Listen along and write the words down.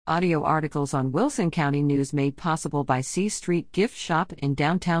Audio articles on Wilson County News made possible by C Street Gift Shop in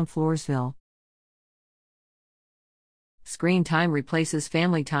downtown Floresville. Screen time replaces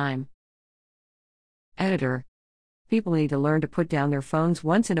family time. Editor. People need to learn to put down their phones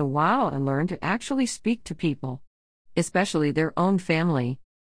once in a while and learn to actually speak to people, especially their own family.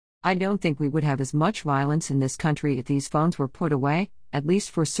 I don't think we would have as much violence in this country if these phones were put away, at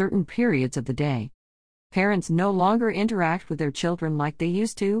least for certain periods of the day. Parents no longer interact with their children like they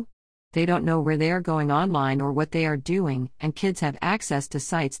used to. They don't know where they are going online or what they are doing, and kids have access to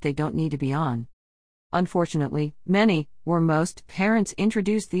sites they don't need to be on. Unfortunately, many, or most, parents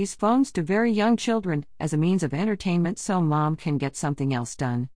introduce these phones to very young children as a means of entertainment so mom can get something else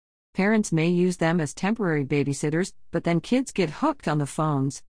done. Parents may use them as temporary babysitters, but then kids get hooked on the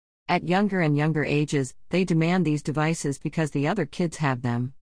phones. At younger and younger ages, they demand these devices because the other kids have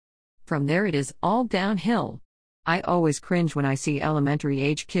them. From there it is all downhill. I always cringe when I see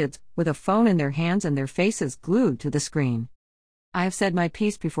elementary-age kids with a phone in their hands and their faces glued to the screen. I have said my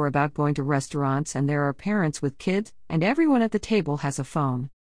piece before about going to restaurants and there are parents with kids, and everyone at the table has a phone.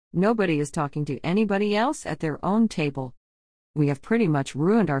 Nobody is talking to anybody else at their own table. We have pretty much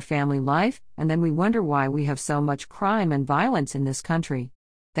ruined our family life, and then we wonder why we have so much crime and violence in this country.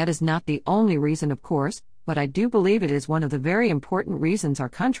 That is not the only reason, of course, but I do believe it is one of the very important reasons our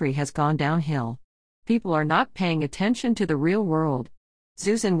country has gone downhill. People are not paying attention to the real world.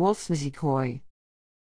 Susan Wolfsmizikoi.